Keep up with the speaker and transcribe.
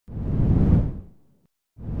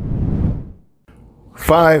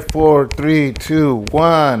5, 4, 3, 2,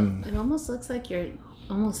 1. It almost looks like you're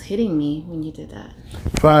almost hitting me when you did that.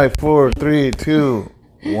 5, 4, 3, 2,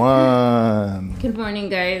 1. Good morning,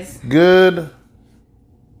 guys. Good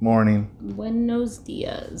morning. Buenos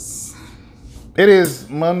dias. It is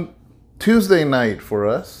Tuesday night for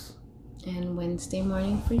us. And Wednesday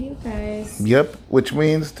morning for you guys. Yep, which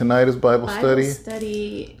means tonight is Bible study. Bible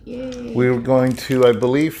study. Yay. We're going to, I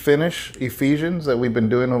believe, finish Ephesians that we've been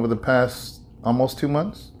doing over the past almost 2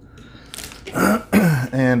 months.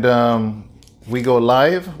 And we go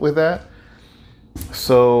live with that.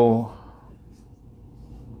 So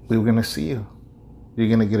we're going to see you. You're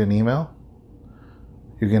going to get an email.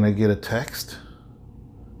 You're going to get a text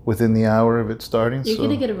within the hour of it starting. You're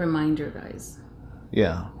going to get a reminder, guys.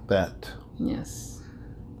 Yeah, that. Yes.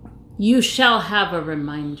 You shall have a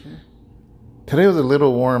reminder. Today was a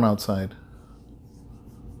little warm outside.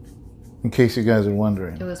 In case you guys are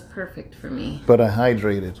wondering. It was perfect for me. But I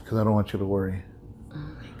hydrated because I don't want you to worry.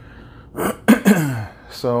 Oh my God.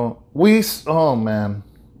 So oh man.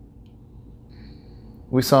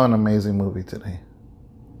 We saw an amazing movie today.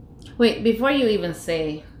 Wait, before you even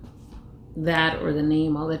say that or the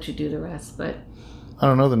name, I'll let you do the rest, but I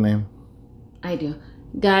don't know the name. I do.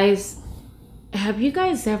 Guys, have you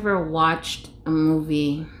guys ever watched a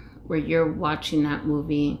movie where you're watching that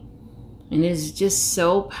movie and it is just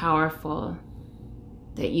so powerful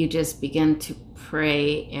that you just begin to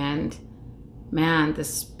pray and man, the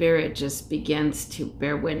Spirit just begins to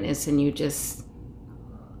bear witness and you just,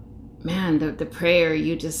 man, the prayer,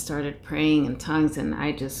 you just started praying in tongues and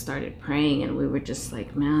I just started praying and we were just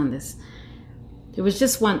like, man, there was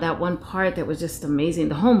just that one part that was just amazing.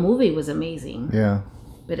 The whole movie was amazing. Yeah.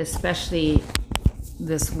 But especially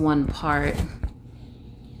this one part.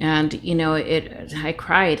 And, you know, I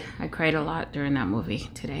cried. I cried a lot during that movie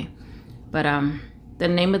today. But the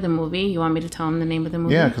name of the movie, you want me to tell them the name of the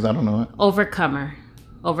movie? Yeah, because I don't know it.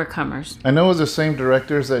 Overcomers. I know it was the same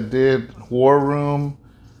directors that did War Room,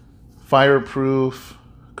 Fireproof,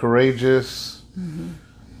 Courageous,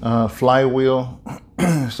 Flywheel.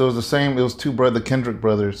 So it was the same. It was the Kendrick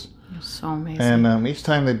brothers. It was so amazing. And each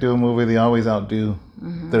time they do a movie, they always outdo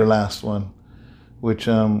their last one, which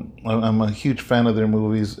I'm a huge fan of their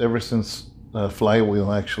movies ever since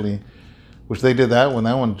Flywheel, actually, which they did that one.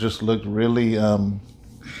 That one just looked really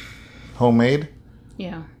homemade.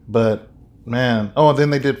 Yeah. But, man. Oh, then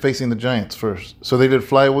they did Facing the Giants first. So they did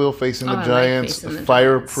Flywheel, Facing the Giants,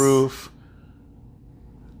 Fireproof,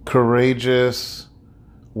 Courageous,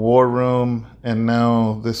 War Room, and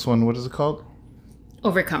now this one, what is it called?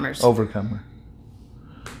 Overcomer.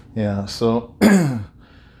 Yeah, so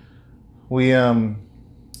we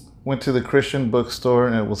went to the Christian bookstore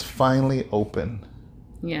and it was finally open.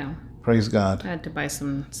 Yeah. Praise God. I had to buy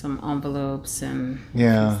some envelopes and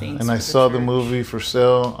things. And I saw the movie for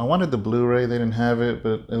sale. I wanted the Blu-ray. They didn't have it,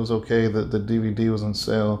 but it was okay. The DVD was on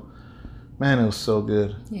sale. Man, it was so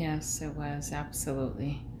good. Yes, it was.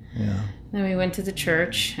 Absolutely. Yeah. Then we went to the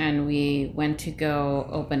church and we went to go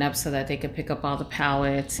open up so that they could pick up all the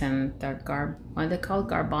pallets and the what are they called?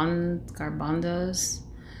 Garbandos?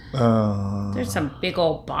 There's some big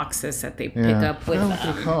old boxes that they pick up with what's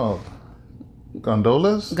it called?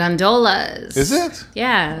 Gondolas? Gondolas. Is it?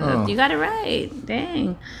 Yeah, Oh. You got it right.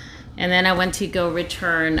 Dang. And then I went to go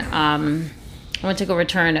return a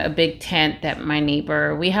big tent that my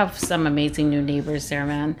neighbor, we have some amazing new neighbors there,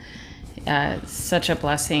 man. Such a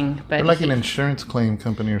blessing. But They're like an insurance claim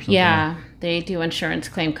company or something. Yeah, they do insurance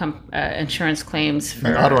claims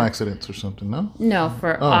for like auto accidents or something. No,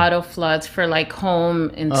 for auto floods, for like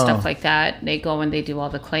home and stuff like that. They go and they do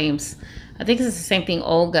all the claims. I think it's the same thing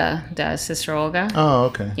Olga does, Sister Olga. Oh,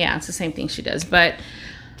 okay. Yeah, it's the same thing she does. But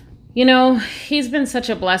you know, he's been such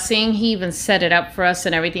a blessing. He even set it up for us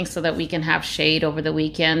and everything so that we can have shade over the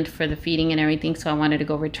weekend for the feeding and everything. So I wanted to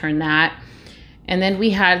go return that. And then we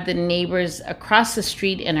had the neighbors across the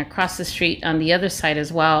street and across the street on the other side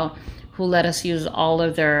as well, who let us use all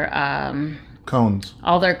of their cones.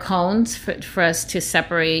 All their cones for us to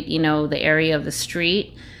separate, you know, the area of the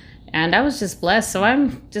street. And I was just blessed. So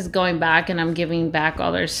I'm just going back and I'm giving back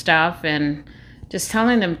all their stuff and just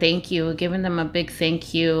telling them thank you, giving them a big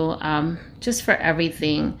thank you, just for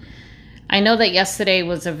everything. I know that yesterday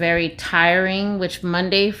was a very tiring, which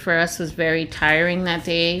Monday for us was very tiring that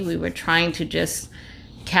day. We were trying to just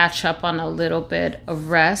catch up on a little bit of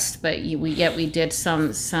rest, but we did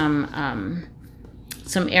some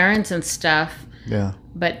errands and stuff. Yeah.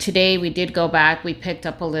 But today we did go back. We picked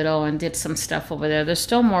up a little and did some stuff over there. There's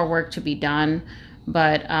still more work to be done,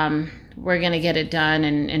 but we're going to get it done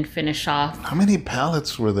and finish off. How many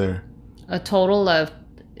pallets were there? A total of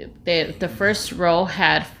the first row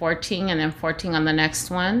had 14 and then 14 on the next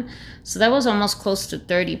one. So that was almost close to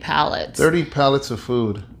 30 pallets. 30 pallets of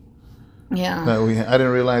food. Yeah. I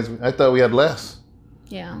didn't realize. I thought we had less.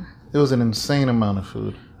 Yeah. It was an insane amount of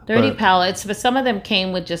food. 30 pallets, but some of them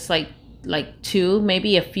came with just like 2.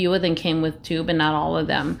 Maybe a few of them came with 2, but not all of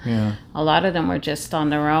them. Yeah. A lot of them were just on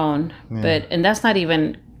their own. Yeah. And that's not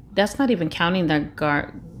even counting the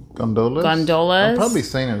gondolas. I'm probably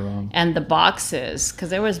saying it wrong. And the boxes, because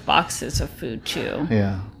there was boxes of food too.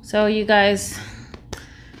 Yeah. So you guys,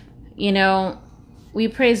 we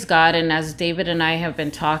praise God, and as David and I have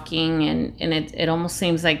been talking, and it almost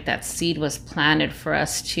seems like that seed was planted for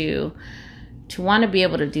us to want to be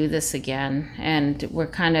able to do this again. And we're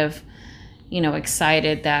kind of,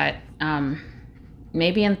 excited that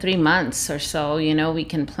maybe in 3 months or so, we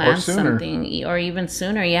can plan something, or even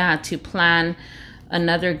sooner, to plan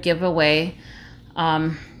another giveaway.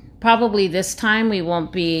 Probably this time we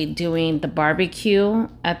won't be doing the barbecue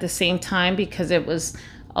at the same time, because it was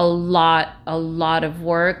a lot of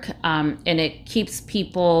work, and it keeps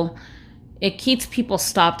people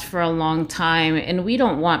stopped for a long time, and we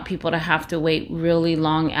don't want people to have to wait really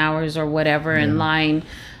long hours or whatever in line,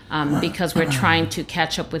 because we're trying to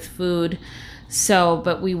catch up with food. So,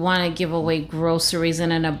 but we want to give away groceries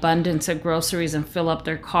and an abundance of groceries and fill up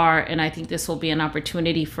their car. And I think this will be an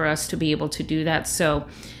opportunity for us to be able to do that. So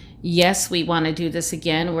yes, we want to do this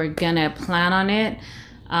again. We're going to plan on it,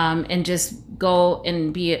 and just go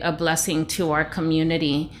and be a blessing to our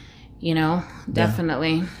community,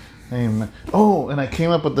 definitely. Yeah. Amen. Oh, and I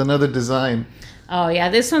came up with another design. Oh, yeah.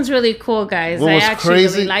 This one's really cool, guys. I actually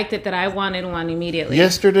really liked it, that I wanted one immediately.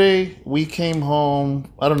 Yesterday, we came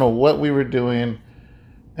home. I don't know what we were doing.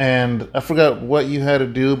 And I forgot what you had to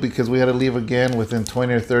do, because we had to leave again within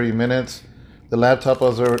 20 or 30 minutes. The laptop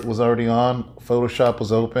was already on. Photoshop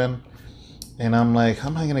was open. And I'm like, how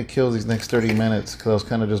am I going to kill these next 30 minutes? Because I was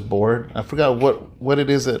kind of just bored. I forgot what it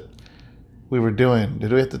is that we were doing.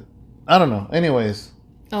 Did we have to? I don't know. Anyways.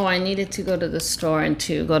 Oh, I needed to go to the store and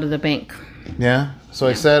to go to the bank. Yeah. So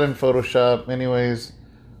I sat in Photoshop. Anyways,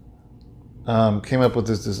 came up with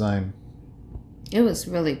this design. It was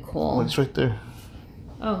really cool. What's right there?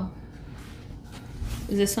 Oh.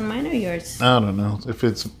 Is this one mine or yours? I don't know. If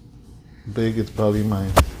it's big, it's probably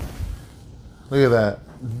mine. Look at that.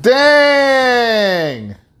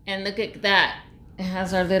 Dang! And look at that. It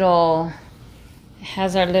has our little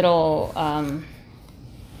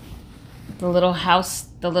the little house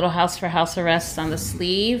for house arrest on the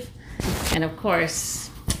sleeve, and of course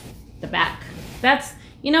the back. That's,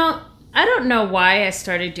 I don't know why I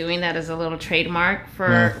started doing that as a little trademark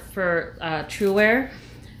for TrueWear,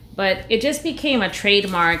 but it just became a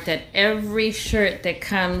trademark that every shirt that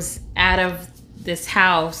comes out of this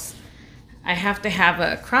house, I have to have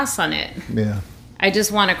a cross on it. Yeah. I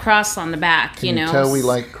just want a cross on the back, Can you tell we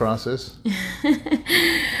like crosses?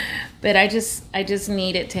 But I just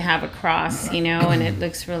need it to have a cross, and it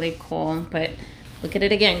looks really cool. But look at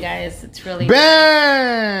it again, guys. It's really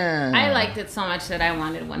bang! I liked it so much that I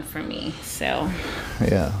wanted one for me. So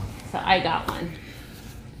yeah. So I got one.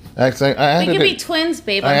 Actually, we can be twins,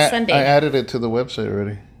 babe, on Sunday. I added it to the website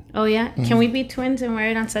already. Oh, yeah? Mm-hmm. Can we be twins and wear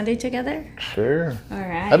it on Sunday together? Sure. All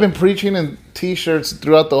right. I've been preaching in T-shirts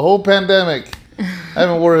throughout the whole pandemic. I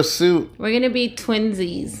haven't wore a suit. We're going to be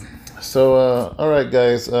twinsies. So, all right,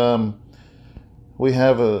 guys. We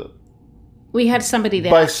had somebody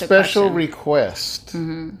that by special request.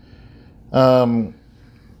 Mm-hmm.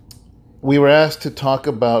 We were asked to talk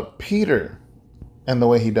about Peter and the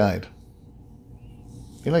way he died.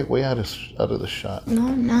 You're like way out of the shot. No,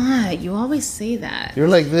 I'm not. You always say that. You're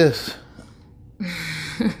like this.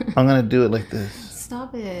 I'm gonna do it like this.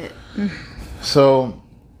 Stop it. So,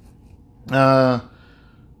 let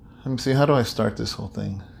me see. How do I start this whole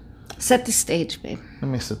thing? Set the stage, babe.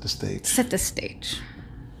 Let me set the stage. Set the stage.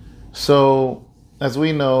 So, as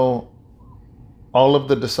we know, all of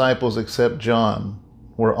the disciples except John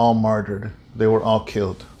were all martyred. They were all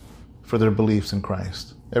killed for their beliefs in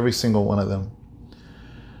Christ. Every single one of them.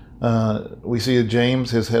 We see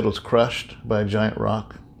James, his head was crushed by a giant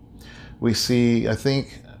rock. We see, I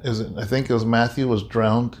think it was Matthew was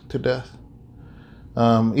drowned to death.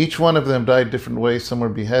 Each one of them died different ways. Some were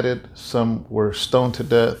beheaded. Some were stoned to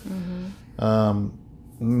death.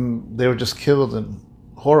 Mm-hmm. They were just killed in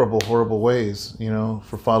horrible, horrible ways,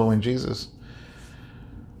 for following Jesus.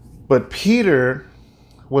 But Peter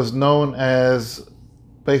was known as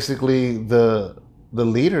basically the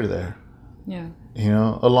leader there. Yeah.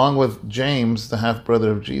 Along with James, the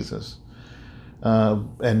half-brother of Jesus.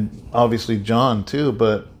 And obviously John too.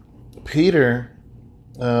 But Peter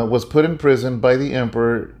was put in prison by the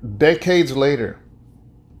emperor decades later.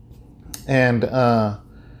 And,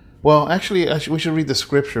 well, actually, we should read the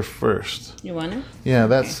scripture first. You want to? Yeah,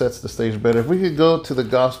 that sets the stage better. If we could go to the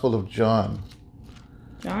Gospel of John.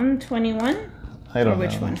 John 21? I don't know.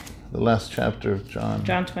 Which one? The last chapter of John.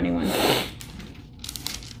 John 21.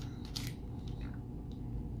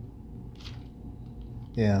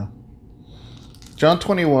 Yeah. John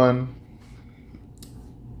 21.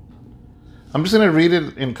 I'm just going to read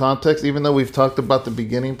it in context, even though we've talked about the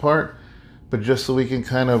beginning part, but just so we can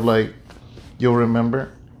kind of like, you'll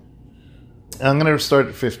remember. I'm going to start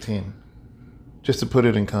at 15, just to put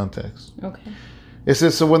it in context. Okay. It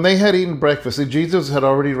says, so when they had eaten breakfast, see, Jesus had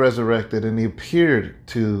already resurrected, and he appeared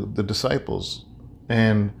to the disciples.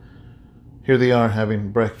 And here they are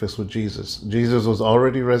having breakfast with Jesus. Jesus was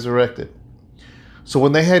already resurrected. So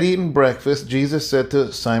when they had eaten breakfast, Jesus said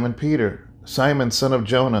to Simon Peter, Simon, son of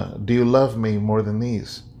Jonah, do you love me more than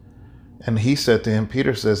these? And he said to him,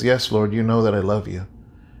 Peter says, yes, Lord, you know that I love you.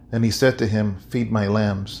 And he said to him, feed my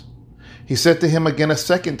lambs. He said to him again a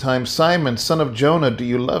second time, Simon, son of Jonah, do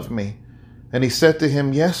you love me? And he said to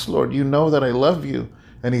him, yes, Lord, you know that I love you.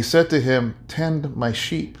 And he said to him, tend my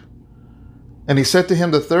sheep. And he said to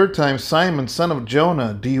him the third time, Simon, son of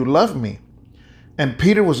Jonah, do you love me? And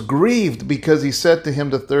Peter was grieved because he said to him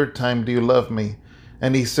the third time, do you love me?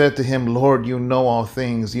 And he said to him, Lord, you know all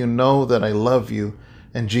things. You know that I love you.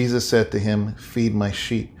 And Jesus said to him, feed my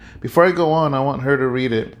sheep. Before I go on, I want her to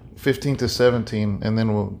read it, 15 to 17, and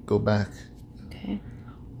then we'll go back. Okay.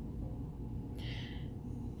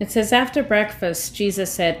 It says, after breakfast,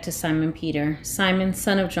 Jesus said to Simon Peter, Simon,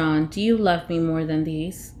 son of John, do you love me more than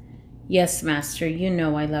these? Yes, Master, you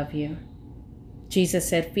know I love you. Jesus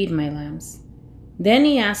said, feed my lambs. Then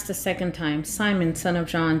he asked a second time, Simon, son of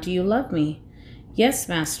John, do you love me? Yes,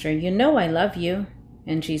 Master, you know I love you.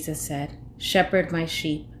 And Jesus said, shepherd my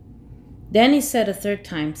sheep. Then he said a third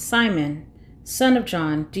time, Simon, son of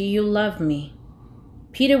John, do you love me?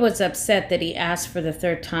 Peter was upset that he asked for the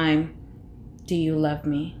third time, do you love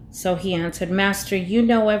me? So he answered, Master, you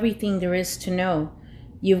know everything there is to know.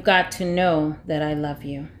 You've got to know that I love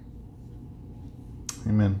you.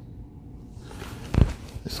 Amen.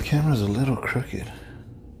 This camera's a little crooked.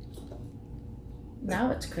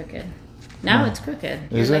 Now it's crooked. Now it's crooked.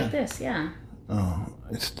 You're like this, yeah. Oh,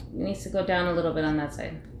 it needs to go down a little bit on that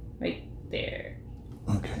side. Right there.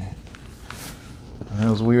 Okay. That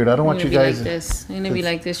was weird. I don't want you guys like this. I'm gonna be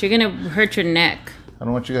like this. You're gonna hurt your neck. I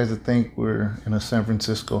don't want you guys to think we're in a San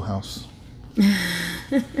Francisco house.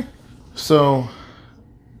 So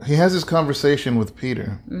he has this conversation with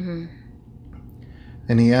Peter. Mm-hmm.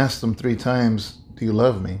 And he asked him 3 times, do you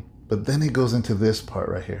love me? But then he goes into this part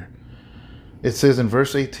right here. It says in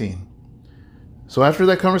verse 18. So after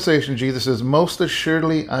that conversation, Jesus says, most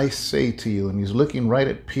assuredly I say to you, and he's looking right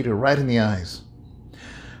at Peter, right in the eyes.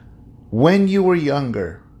 When you were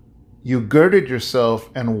younger, you girded yourself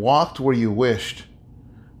and walked where you wished.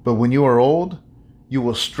 But when you are old, you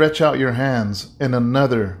will stretch out your hands, and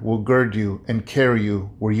another will gird you and carry you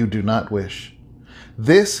where you do not wish.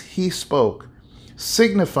 This he spoke,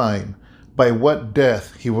 signifying by what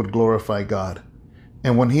death he would glorify God.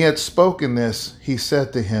 And when he had spoken this, he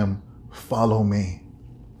said to him, follow me.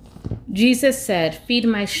 Jesus said, feed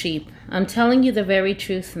my sheep. I'm telling you the very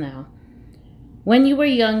truth now. When you were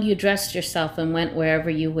young, you dressed yourself and went wherever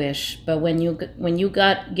you wish. But when you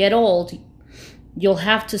get old, you'll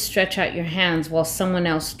have to stretch out your hands while someone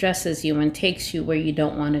else dresses you and takes you where you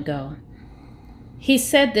don't want to go. He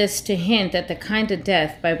said this to hint at the kind of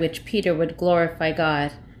death by which Peter would glorify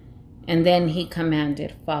God. And then he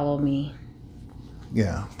commanded, follow me.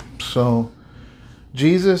 Yeah. So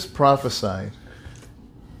Jesus prophesied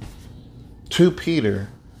to Peter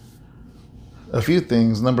a few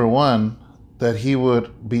things. Number one, that he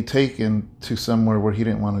would be taken to somewhere where he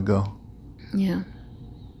didn't want to go. Yeah.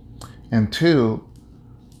 And two,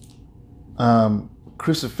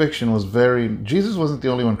 crucifixion was Jesus wasn't the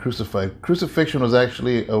only one crucified. Crucifixion was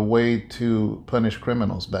actually a way to punish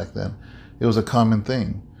criminals back then. It was a common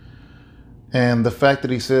thing. And the fact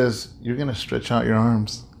that he says, you're going to stretch out your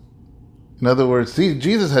arms. In other words,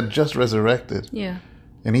 Jesus had just resurrected. Yeah.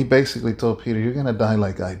 And he basically told Peter, you're going to die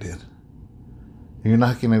like I did. You're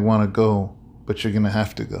not going to want to go, but you're going to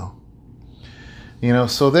have to go. You know,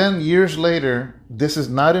 so then years later, this is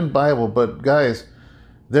not in Bible, but guys,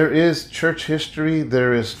 there is church history,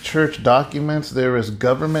 there is church documents, there is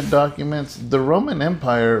government documents. The Roman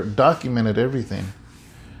Empire documented everything.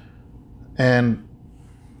 And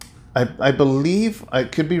I believe, I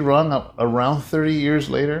could be wrong, around 30 years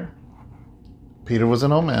later, Peter was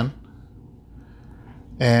an old man.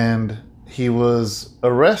 And he was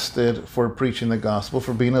arrested for preaching the gospel,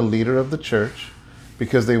 for being a leader of the church,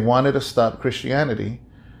 because they wanted to stop Christianity.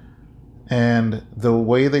 And the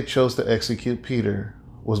way they chose to execute Peter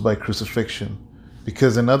was by crucifixion.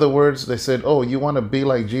 Because in other words, they said, oh, you want to be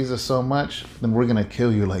like Jesus so much? Then we're going to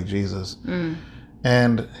kill you like Jesus.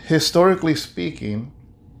 And historically speaking,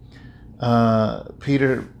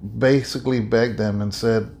 Peter basically begged them and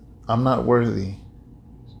said, I'm not worthy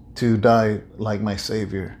to die like my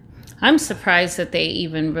Savior. I'm surprised that they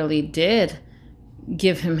even really did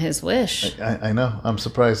give him his wish. I know. I'm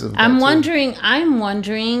surprised. I'm wondering,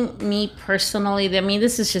 me personally, I mean,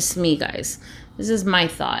 this is just me, guys. This is my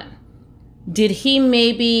thought. Did he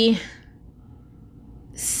maybe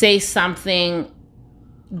say something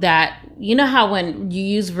that, you know how when you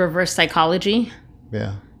use reverse psychology?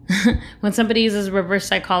 Yeah. When somebody uses reverse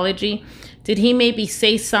psychology, did he maybe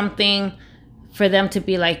say something for them to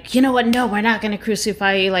be like, you know what, no, we're not going to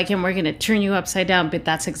crucify you like him, we're going to turn you upside down? But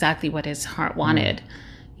that's exactly what his heart wanted,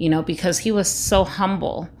 you know, because he was so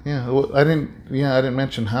humble. Yeah, well, I didn't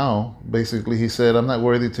mention how. Basically, he said, I'm not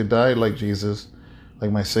worthy to die like Jesus, like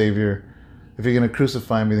my Savior. If you're going to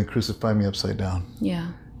crucify me, then crucify me upside down.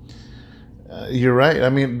 Yeah. You're right. I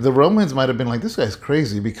mean, the Romans might have been like, this guy's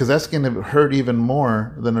crazy, because that's going to hurt even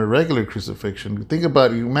more than a regular crucifixion. Think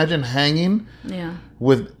about it. You imagine hanging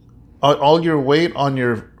with all your weight on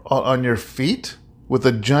your feet with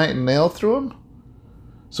a giant nail through them.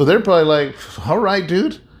 So they're probably like, all right,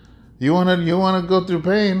 dude, you want to go through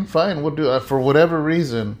pain? Fine, we'll do it. For whatever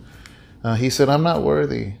reason, he said, I'm not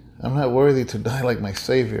worthy. I'm not worthy to die like my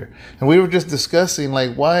Savior. And we were just discussing,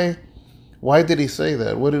 like, why did he say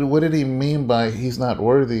that? What did he mean by he's not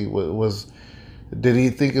worthy? Did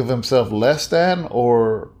he think of himself less than?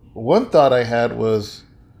 Or one thought I had was,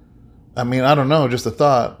 I mean, I don't know, just a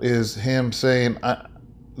thought, is him saying,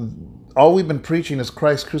 all we've been preaching is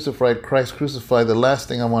Christ crucified, Christ crucified. The last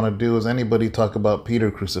thing I want to do is anybody talk about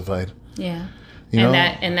Peter crucified. Yeah.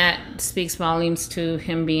 And that speaks volumes to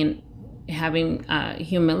him having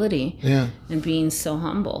humility, and being so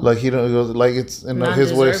humble. Like, he goes, like, it's in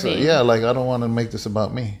his way. Like, I don't want to make this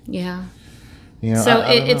about me. Yeah. You know, so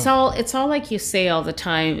it's all like you say all the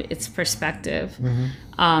time. It's perspective,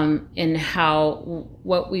 and how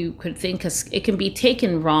what we could think, because it can be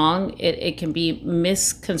taken wrong. It can be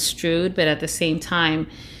misconstrued, but at the same time,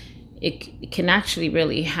 it can actually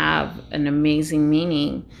really have an amazing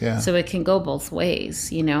meaning. Yeah. So it can go both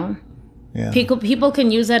ways, you know. Yeah. People can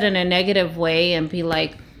use that in a negative way and be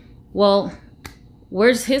like, well,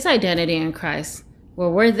 where's his identity in Christ?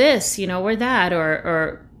 Well, we're this, you know, we're that,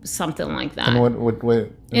 or something like that. In what way?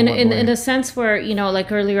 In a sense where, you know, like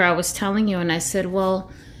earlier I was telling you, and I said, well,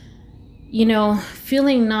 you know,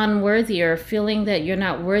 feeling non-worthy or feeling that you're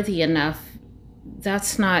not worthy enough,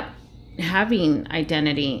 that's not having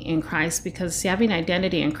identity in Christ. Because having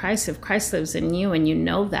identity in Christ, if Christ lives in you and you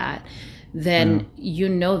know that, then you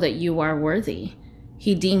know that you are worthy.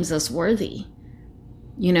 He deems us worthy,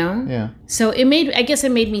 you know? Yeah. So I guess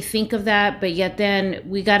it made me think of that, but yet then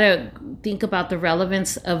we got to think about the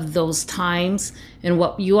relevance of those times, and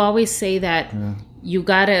what you always say, that you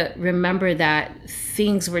got to remember that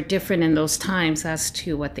things were different in those times as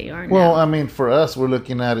to what they are now. Well, I mean, for us, we're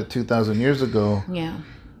looking at it 2,000 years ago. Yeah.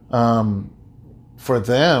 For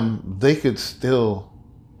them, they could still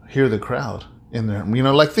hear the crowd in there. You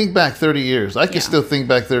know, like, think back 30 years. I can still think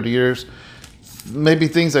back 30 years. Maybe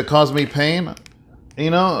things that caused me pain, you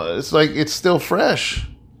know, it's like, it's still fresh.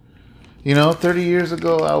 You know, 30 years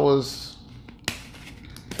ago, I was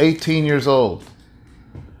 18 years old.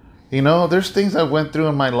 You know, there's things I went through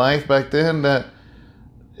in my life back then that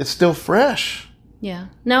it's still fresh. Yeah.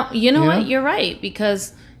 Now, you know what? You're right.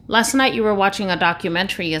 Because last night you were watching a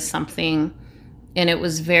documentary of something, and it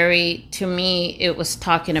was to me, it was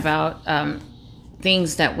talking about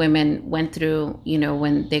things that women went through, you know,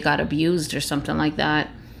 when they got abused or something like that.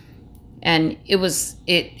 And it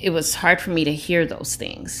was hard for me to hear those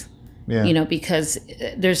things, you know, because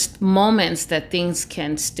there's moments that things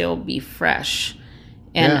can still be fresh.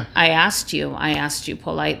 And I asked you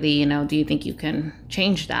politely, you know, do you think you can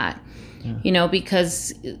change that? Yeah. You know,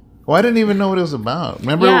 because... Well, I didn't even know what it was about.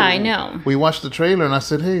 Remember? Yeah, I know. We watched the trailer and I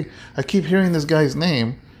said, hey, I keep hearing this guy's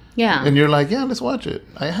name. Yeah. And you're like, yeah, let's watch it.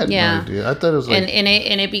 I had no idea. I thought it was like... And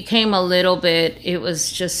it became a little bit, it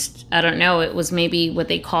was just, I don't know, it was maybe what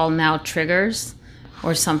they call now triggers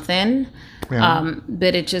or something. Yeah.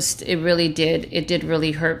 But it really did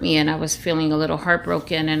really hurt me, and I was feeling a little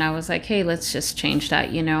heartbroken, and I was like, hey, let's just change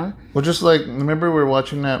that, you know? Well, just like, remember we were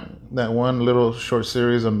watching that one little short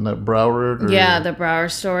series on that Broward? The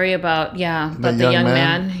Broward story about the young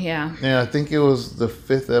man. Yeah. Yeah, I think it was the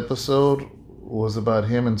 5th episode was about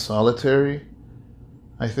him in solitary,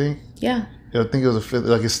 I think. Yeah. I think it was the 5th,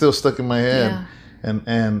 like, it's still stuck in my head. Yeah.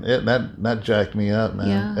 And that jacked me up, man.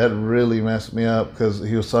 Yeah. That really messed me up, because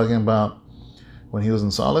he was talking about when he was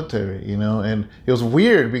in solitary, and it was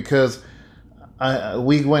weird because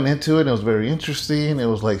we went into it and it was very interesting. It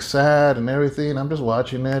was like sad and everything. I'm just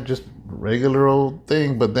watching that, just regular old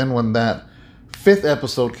thing. But then when that 5th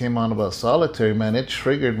episode came on about solitary, man, it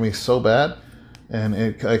triggered me so bad, and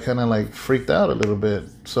I kind of like freaked out a little bit.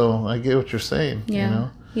 So I get what you're saying. Yeah.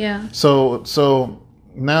 Yeah. So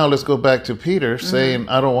now let's go back to Peter saying,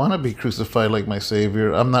 I don't want to be crucified like my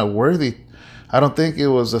Savior. I'm not worthy. I don't think it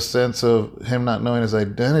was a sense of him not knowing his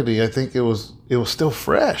identity. I think it was still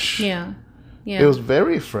fresh. Yeah. Yeah. It was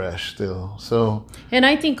very fresh still. So, and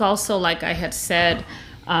I think also, like I had said,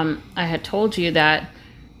 I had told you that,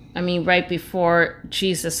 right before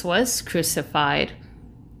Jesus was crucified,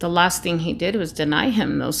 the last thing he did was deny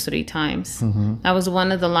him those 3 times. Mm-hmm. That was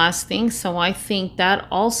one of the last things. So I think that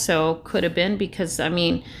also could have been because,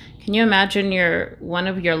 can you imagine one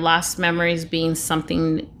of your last memories being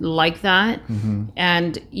something like that? Mm-hmm.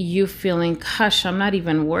 And you feeling, gosh, I'm not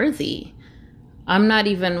even worthy. I'm not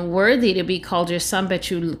even worthy to be called your son, but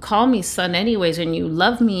you call me son anyways, and you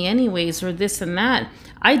love me anyways, or this and that.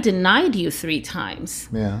 I denied you 3 times.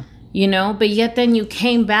 Yeah. But yet then you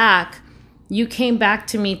came back. You came back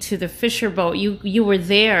to me to the fisher boat. You were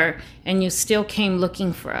there, and you still came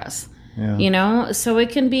looking for us. Yeah. So it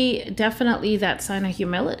can be definitely that sign of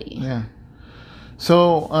humility. Yeah.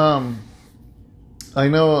 So I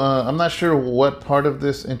know I'm not sure what part of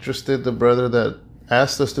this interested the brother that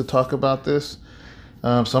asked us to talk about this. So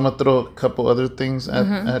I'm gonna throw a couple other things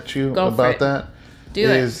at you about that.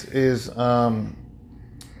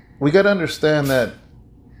 We got to understand that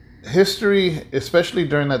history, especially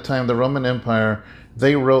during that time, the Roman Empire,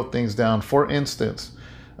 they wrote things down. For instance,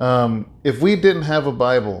 if we didn't have a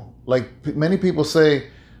Bible, like many people say,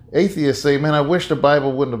 atheists say, man, I wish the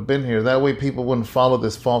Bible wouldn't have been here. That way people wouldn't follow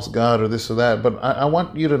this false god or this or that. But I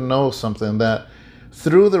want you to know something, that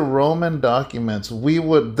through the Roman documents,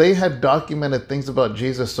 they had documented things about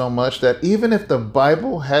Jesus so much that even if the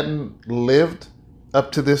Bible hadn't lived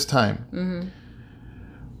up to this time,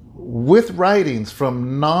 with writings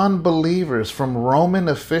from non-believers, from Roman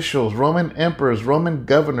officials, Roman emperors, Roman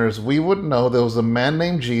governors, we would know there was a man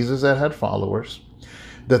named Jesus that had followers,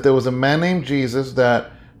 that there was a man named Jesus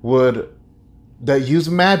that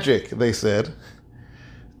used magic, they said,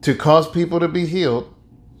 to cause people to be healed,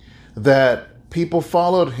 that people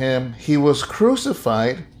followed him. He was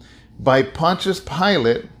crucified by Pontius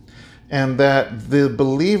Pilate, and that the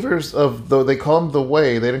believers they call him the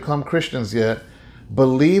Way, they didn't call him Christians yet,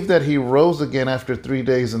 believed that he rose again after 3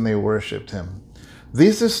 days, and they worshipped him.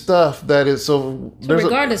 This is stuff that is so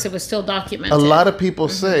regardless, it was still documented. A lot of people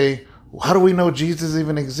say, how do we know Jesus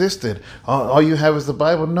even existed? All you have is the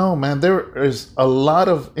Bible. No, man, there is a lot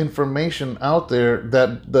of information out there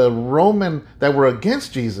that the Roman that were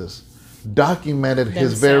against Jesus documented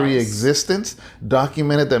his very existence,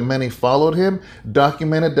 documented that many followed him,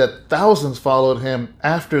 documented that thousands followed him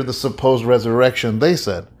after the supposed resurrection, they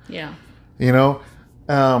said. Yeah.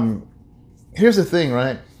 Here's the thing,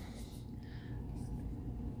 right?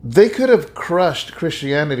 They could have crushed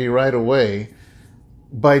Christianity right away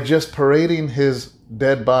by just parading his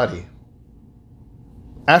dead body.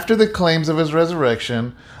 After the claims of his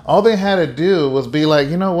resurrection, all they had to do was be like,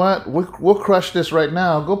 you know what? We'll crush this right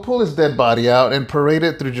now. Go pull his dead body out and parade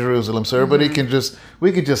it through Jerusalem, so everybody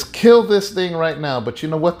we could just kill this thing right now. But you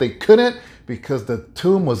know what? They couldn't, because the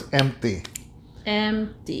tomb was empty.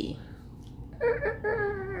 Empty.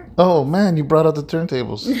 Oh man, you brought out the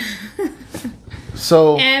turntables.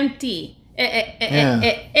 So empty.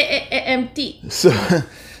 Empty.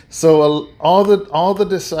 So all the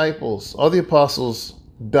disciples, all the apostles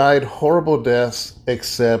died horrible deaths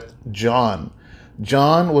except John.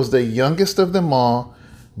 John was the youngest of them all,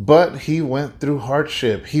 but he went through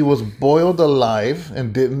hardship. He was boiled alive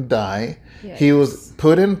and didn't die. Yes. He was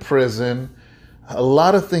put in prison. A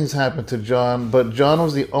lot of things happened to John, but John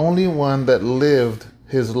was the only one that lived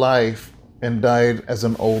his life and died as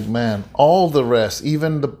an old man. All the rest,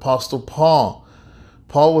 even the Apostle Paul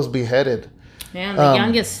was beheaded. Yeah, the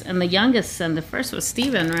youngest and the first was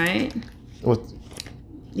Stephen, right?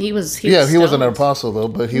 He wasn't an apostle though,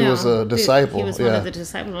 but he was a disciple. He was one of the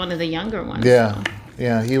disciples, one of the younger ones. Yeah, so.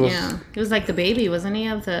 Yeah, he was. Yeah, he was like the baby, wasn't he?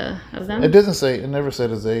 Of them. It never said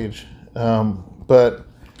his age, but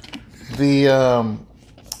the I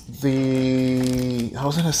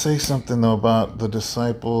was gonna say something though about the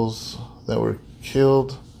disciples that were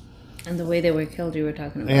killed. And the way they were killed, you were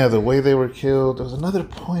talking about. Yeah, the way they were killed. There was another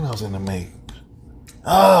point I was gonna make.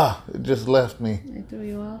 It just left me. I threw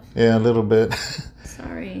you off? Yeah, a little bit.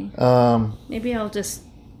 Sorry. Maybe I'll just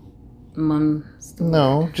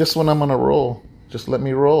No, just when I'm on a roll. Just let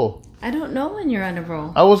me roll. I don't know when you're on a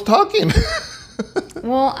roll. I was talking.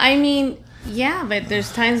 Well, I mean, yeah, but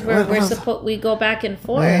there's times where we go back and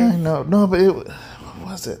forth. Yeah, I know. No, but what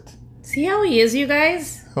was it? See how he is, you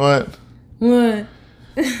guys? What?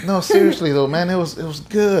 No, seriously though, man, it was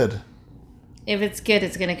good. If it's good,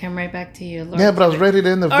 it's gonna come right back to you, Lord. Yeah, but I was ready to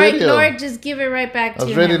end the video. All right, Lord, just give it right back to you. I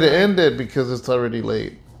was ready to end it because it's already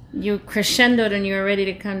late. You crescendoed and you were ready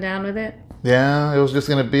to come down with it? Yeah, it was just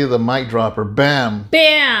gonna be the mic dropper. Bam!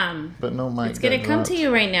 Bam! But no mic. It's gonna come to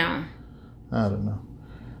you right now. I don't know.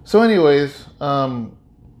 So anyways,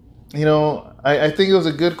 you know, I think it was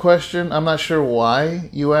a good question. I'm not sure why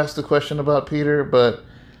you asked the question about Peter, but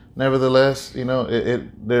nevertheless, you know,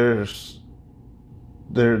 there's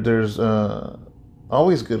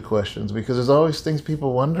always good questions because there's always things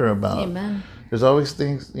people wonder about. Amen. There's always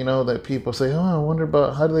things, you know, that people say, oh, I wonder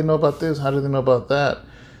about, how do they know about this? How do they know about that?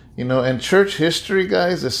 You know, and church history,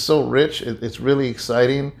 guys, is so rich. It's really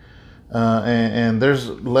exciting. And there's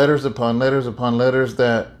letters upon letters upon letters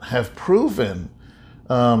that have proven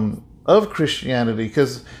of Christianity.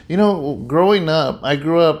 Because, you know, growing up, I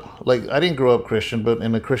didn't grow up Christian, but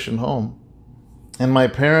in a Christian home. And my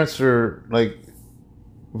parents are like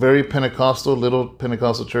very Pentecostal, little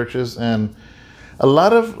Pentecostal churches. And a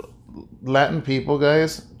lot of Latin people,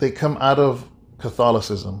 guys, they come out of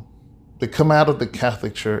Catholicism. They come out of the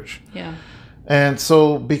Catholic Church. Yeah. And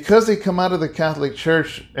so because they come out of the Catholic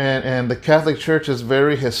Church and the Catholic Church is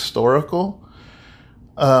very historical,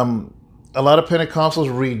 a lot of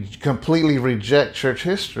Pentecostals completely reject church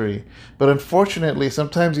history. But unfortunately,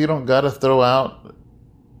 sometimes you don't got to throw out,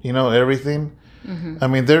 you know, everything. Mm-hmm. I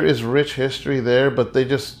mean, there is rich history there, but they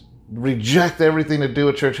just reject everything to do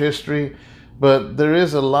with church history. But there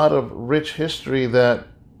is a lot of rich history that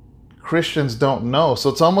Christians don't know. So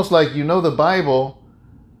it's almost like you know the Bible,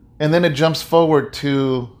 and then it jumps forward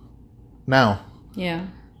to now. Yeah.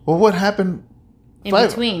 Well, what happened in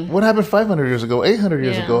between? What happened 500 years ago, 800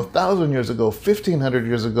 years ago, 1,000 years ago, 1,500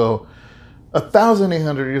 years ago,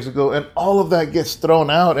 1,800 years ago, and all of that gets thrown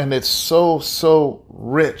out, and it's so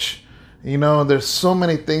rich. You know, there's so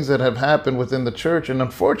many things that have happened within the church, and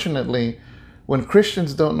unfortunately, when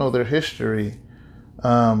Christians don't know their history,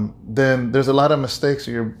 then there's a lot of mistakes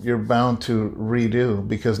you're bound to redo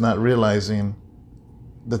because not realizing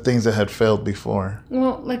the things that had failed before.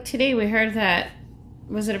 Well, like today we heard that,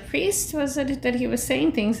 was it a priest? Was it that he was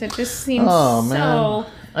saying things that just seemed man.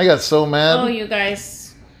 I got so mad. Oh, you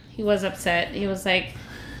guys, he was upset. He was like,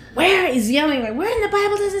 he's yelling, like, where in the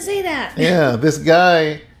Bible does it say that? Yeah, this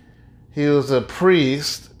guy, he was a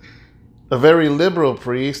priest, a very liberal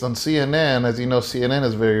priest on CNN. As you know, CNN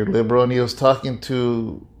is very liberal, and he was talking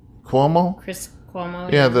to Cuomo. Chris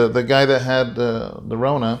Cuomo. Yeah, the guy that had the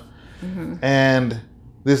Rona. Mm-hmm. And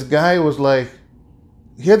this guy was like,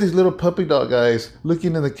 he had these little puppy dog eyes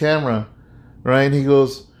looking in the camera, right? And he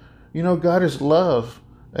goes, you know, God is love,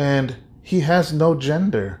 and he has no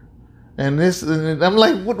gender. And I'm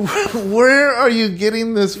like, where are you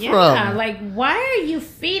getting this from? Yeah, like, why are you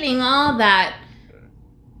feeding all that?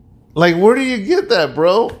 Like, where do you get that,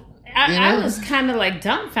 bro? I was kind of like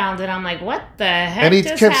dumbfounded. I'm like, what the heck? And he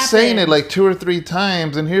kept saying it like 2 or 3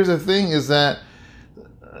 times. And here's the thing is that,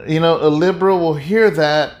 you know, a liberal will hear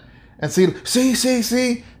that and see,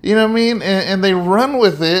 you know what I mean? And they run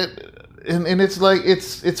with it. And it's like,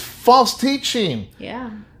 it's false teaching.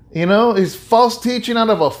 Yeah. You know, it's false teaching out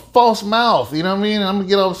of a false mouth. You know what I mean? I'm going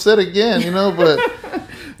to get upset again, you know, but...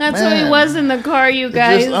 That's what he was in the car, you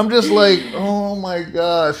guys. I'm just like, oh my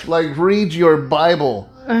gosh, like read your Bible.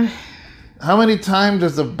 How many times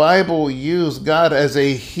does the Bible use God as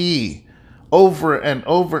a he over and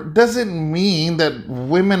over? Doesn't mean that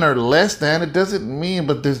women are less than. It doesn't mean,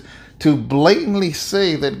 but to blatantly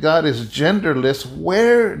say that God is genderless,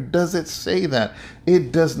 where does it say that?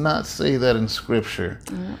 It does not say that in Scripture.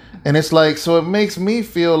 Mm. And it's like, so it makes me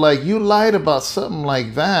feel like you lied about something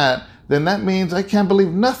like that, then that means I can't believe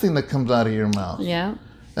nothing that comes out of your mouth. Yeah.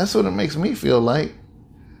 That's what it makes me feel like.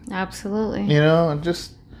 Absolutely. You know, and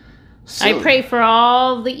just... I pray for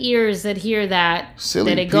all the ears that hear that. Silly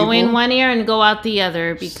that it go in one ear and go out the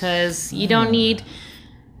other, because you don't need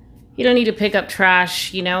to pick up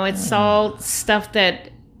trash, you know. It's all stuff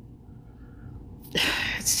that...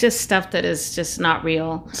 It's just stuff that is just not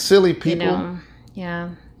real. Silly people. You know? Yeah.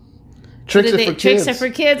 Tricks are for kids. Tricks are for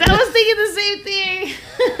kids. I was thinking the same thing.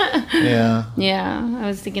 Yeah. Yeah, I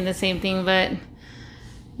was thinking the same thing. But,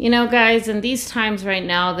 you know, guys, in these times right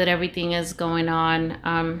now that everything is going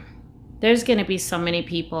on, there's going to be so many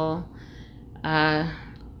people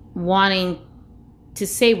wanting to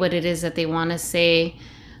say what it is that they want to say.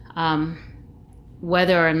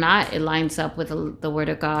 whether or not it lines up with the Word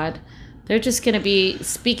of God. They're just going to be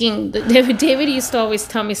speaking. David used to always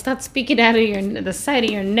tell me, stop speaking out of the side of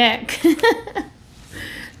your neck.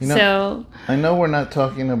 So I know we're not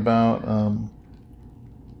talking about,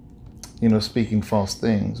 speaking false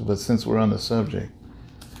things, but since we're on the subject,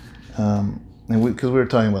 and because we were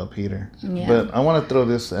talking about Peter, but I want to throw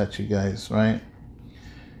this at you guys, right?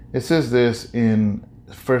 It says this in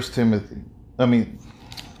 2 Timothy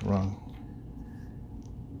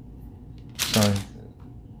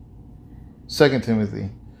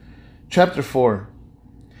chapter 4,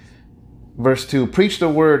 verse 2. Preach the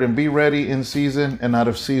word and be ready in season and out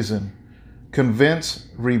of season. Convince,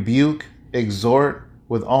 rebuke, exhort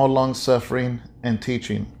with all long suffering and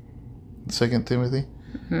teaching. 2 Timothy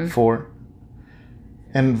 4.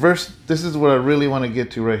 And this is what I really want to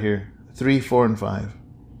get to right here. 3, 4, and 5.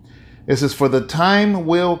 It says, for the time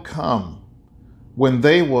will come when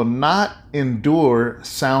they will not endure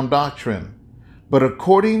sound doctrine, but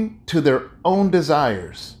according to their own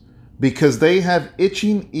desires, because they have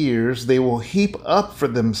itching ears, they will heap up for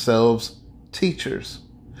themselves teachers,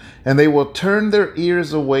 and they will turn their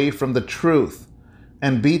ears away from the truth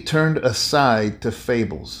and be turned aside to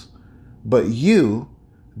fables. But you,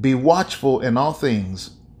 be watchful in all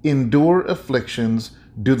things, endure afflictions,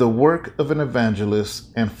 do the work of an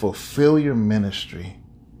evangelist, and fulfill your ministry.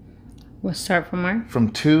 We'll start from where?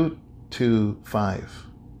 From 2 to 5.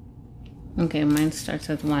 Okay, mine starts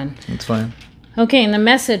with 1. That's fine. Okay, in the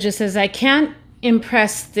Message, it says, I can't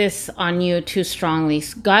impress this on you too strongly.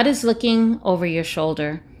 God is looking over your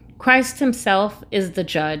shoulder. Christ himself is the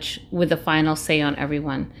judge with the final say on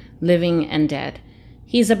everyone, living and dead.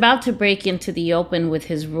 He's about to break into the open with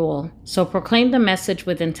his rule, so proclaim the message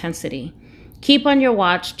with intensity. Keep on your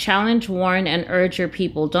watch, challenge, warn, and urge your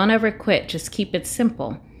people. Don't ever quit, just keep it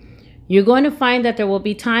simple. You're going to find that there will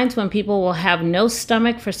be times when people will have no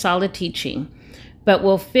stomach for solid teaching, but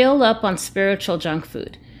will fill up on spiritual junk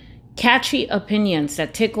food. Catchy opinions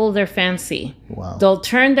that tickle their fancy. Wow. They'll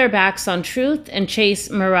turn their backs on truth and chase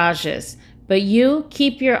mirages. But you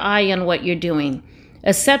keep your eye on what you're doing.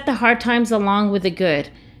 Accept the hard times along with the good.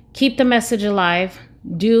 Keep the message alive.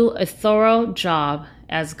 Do a thorough job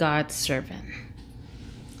as God's servant.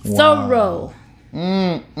 Wow. Thorough.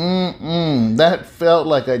 That felt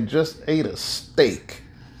like I just ate a steak.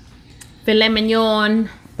 Filet mignon.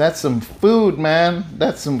 That's some food, man.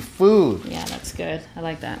 That's some food. Yeah, that's good. I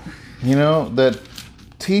like that. That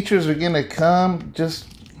teachers are going to come just...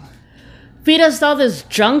 feed us all this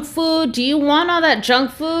junk food. Do you want all that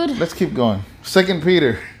junk food? Let's keep going. 2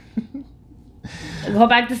 Peter. Go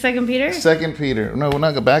back to 2 Peter? 2 Peter. No, we'll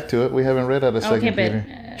not go back to it. We haven't read out of 2 Peter.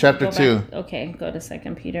 Chapter 2. Okay, go to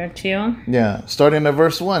 2 Peter 2. Yeah, starting at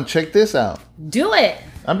verse 1. Check this out. Do it.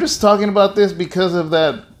 I'm just talking about this because of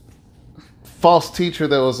that false teacher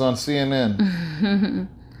that was on CNN.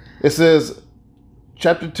 It says,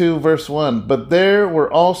 chapter 2, verse 1, but there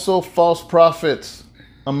were also false prophets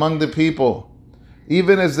among the people,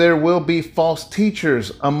 even as there will be false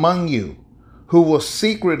teachers among you, who will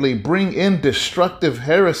secretly bring in destructive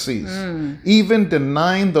heresies, even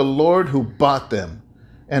denying the Lord who bought them,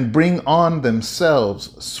 and bring on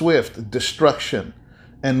themselves swift destruction.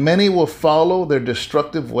 And many will follow their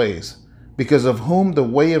destructive ways, because of whom the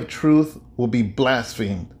way of truth will be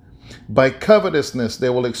blasphemed. By covetousness they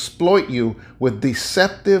will exploit you with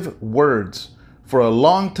deceptive words. For a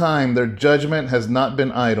long time their judgment has not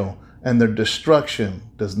been idle, and their destruction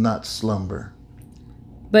does not slumber.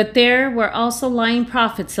 But there were also lying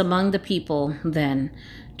prophets among the people then,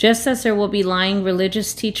 just as there will be lying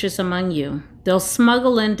religious teachers among you. They'll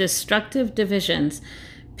smuggle in destructive divisions,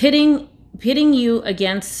 pitting you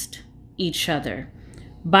against each other,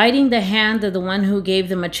 biting the hand of the one who gave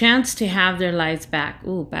them a chance to have their lives back.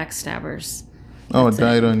 Ooh, backstabbers. Oh, it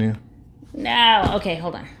died on you. No. Okay,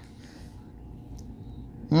 hold on.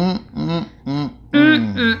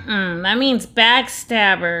 That means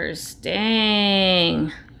backstabbers.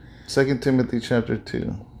 Dang. 2 Timothy chapter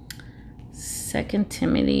 2. 2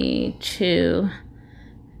 Timothy 2.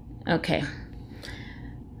 Okay.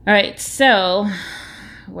 All right, so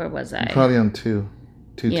where was I? Probably on 2.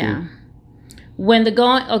 2. Yeah. When the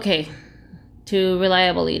going, okay, to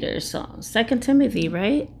reliable leaders. So 2 Timothy,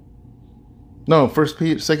 right? No, 2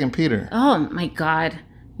 Peter. Oh my God.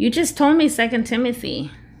 You just told me 2 Timothy.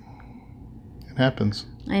 It happens.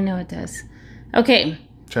 I know it does. Okay.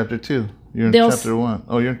 Chapter 2. You're in chapter 1.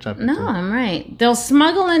 Oh, you're in chapter 2. No, I'm right. They'll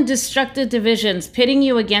smuggle in destructive divisions, pitting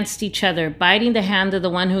you against each other, biting the hand of the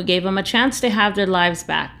one who gave them a chance to have their lives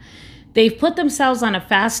back. They've put themselves on a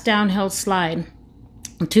fast downhill slide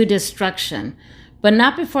to destruction, but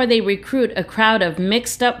not before they recruit a crowd of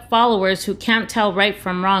mixed-up followers who can't tell right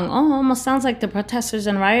from wrong. Oh, almost sounds like the protesters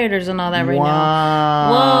and rioters and all that right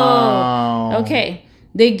now. Whoa. Okay.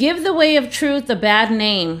 They give the way of truth a bad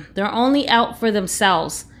name. They're only out for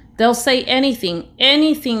themselves. They'll say anything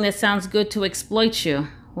that sounds good to exploit you.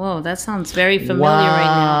 Whoa, that sounds very familiar right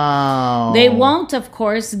now. They won't, of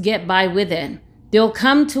course, get by with it. They'll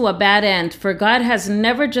come to a bad end, for God has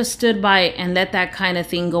never just stood by and let that kind of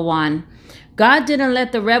thing go on. God didn't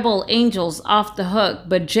let the rebel angels off the hook,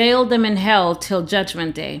 but jailed them in hell till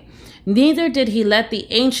Judgment Day. Neither did he let the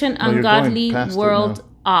ancient ungodly world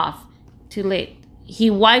off. Too late. He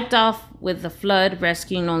wiped off with the flood,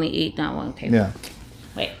 rescuing only 8, not 1. Okay. Yeah.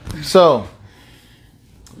 Wait. So.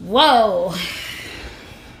 Whoa.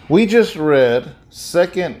 We just read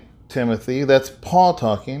 2 Timothy. That's Paul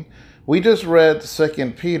talking. We just read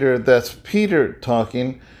 2 Peter. That's Peter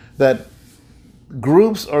talking. That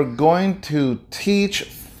groups are going to teach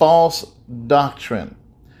false doctrine.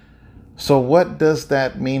 So what does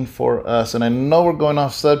that mean for us? And I know we're going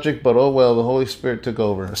off subject, but oh well, the Holy Spirit took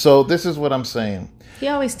over. So this is what I'm saying. He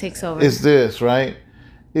always takes over. Is this, right?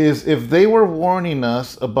 Is if they were warning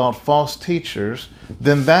us about false teachers,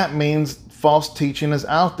 then that means false teaching is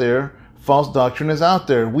out there. False doctrine is out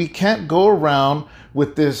there. We can't go around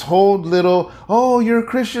with this whole little, oh, you're a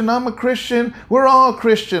Christian, I'm a Christian, we're all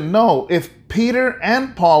Christian. No, if Peter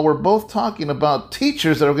and Paul were both talking about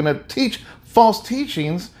teachers that are going to teach false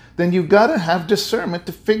teachings, then you've got to have discernment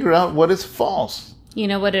to figure out what is false. You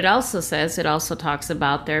know what it also says? It also talks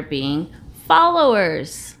about there being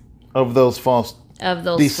followers of those false,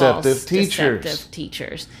 deceptive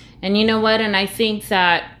teachers. And you know what? And I think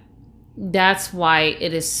that's why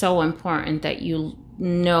it is so important that you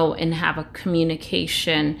know and have a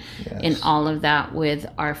communication in all of that with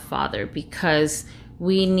our Father, because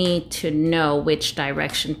we need to know which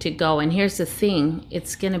direction to go. And here's the thing,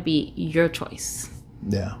 it's going to be your choice.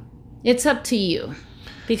 Yeah. It's up to you,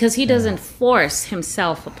 because he doesn't force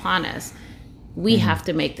himself upon us. We have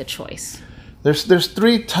to make the choice. There's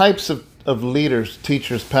 3 types of leaders,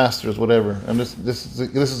 teachers, pastors, whatever. And this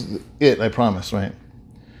is it, I promise, right?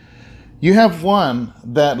 You have one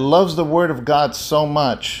that loves the Word of God so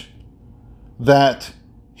much that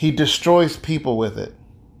he destroys people with it.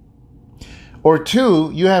 Or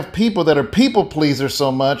 2, you have people that are people pleasers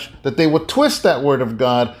so much that they will twist that Word of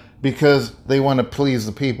God because they want to please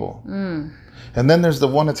the people. And then there's the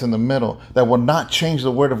one that's in the middle that will not change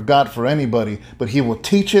the Word of God for anybody, but he will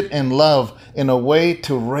teach it in love in a way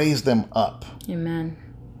to raise them up. Amen.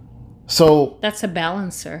 So that's a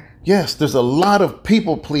balancer. Yes, there's a lot of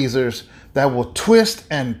people pleasers that will twist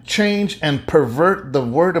and change and pervert the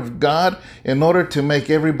Word of God in order to make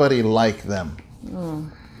everybody like them.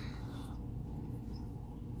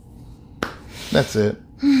 That's it.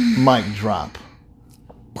 Mic drop.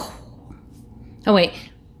 Oh, wait.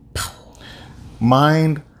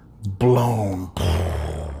 Mind blown.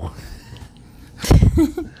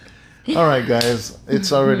 All right, guys.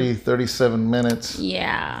 It's already 37 minutes.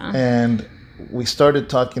 Yeah. And we started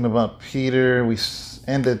talking about Peter. We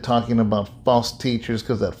ended talking about false teachers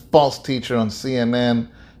because that false teacher on CNN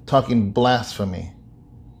talking blasphemy.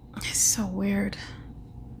 It's so weird.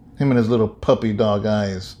 Him and his little puppy dog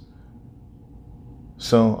eyes.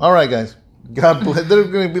 So, all right, guys. God bless. They're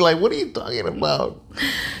going to be like, what are you talking about?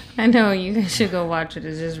 I know. You guys should go watch it.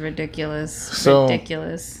 It's just ridiculous. So,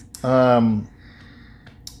 ridiculous.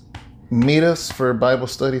 Meet us for Bible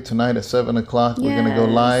study tonight at 7 o'clock. We're going to go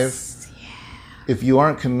live. Yeah. If you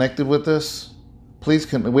aren't connected with us,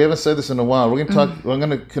 please. We haven't said this in a while. We're going to talk. We're going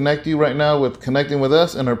to connect you right now with connecting with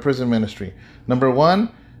us and our prison ministry. Number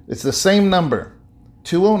 1, it's the same number,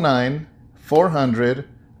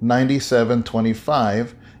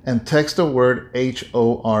 209-400-9725, and text the word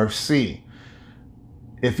HORC.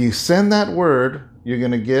 If you send that word, you're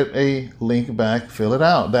going to get a link back. Fill it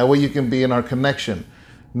out. That way you can be in our connection.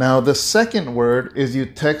 Now, the second word is you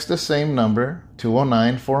text the same number,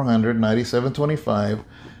 209-400-9725,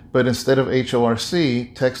 but instead of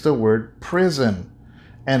HORC, text the word prison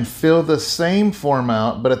and fill the same form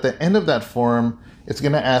out. But at the end of that form, it's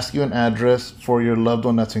going to ask you an address for your loved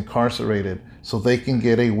one that's incarcerated so they can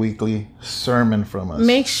get a weekly sermon from us.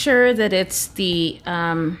 Make sure that it's the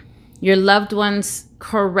your loved one's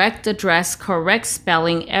correct address, correct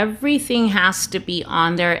spelling. Everything has to be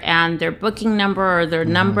on there, and their booking number or their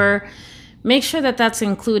number. Make sure that that's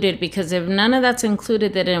included, because if none of that's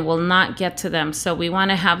included, then it will not get to them. So we want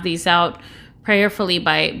to have these out prayerfully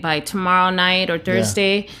by tomorrow night or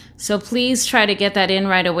Thursday. Yeah. So please try to get that in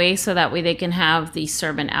right away so that way they can have the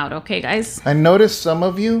sermon out. Okay, guys? I noticed some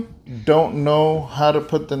of you don't know how to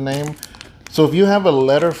put the name. So if you have a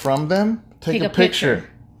letter from them, take a picture.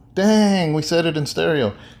 Dang, we said it in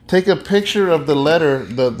stereo. Take a picture of the letter,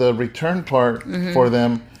 the return part for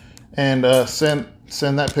them, and send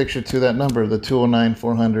that picture to that number, the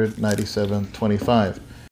 209-400-9725.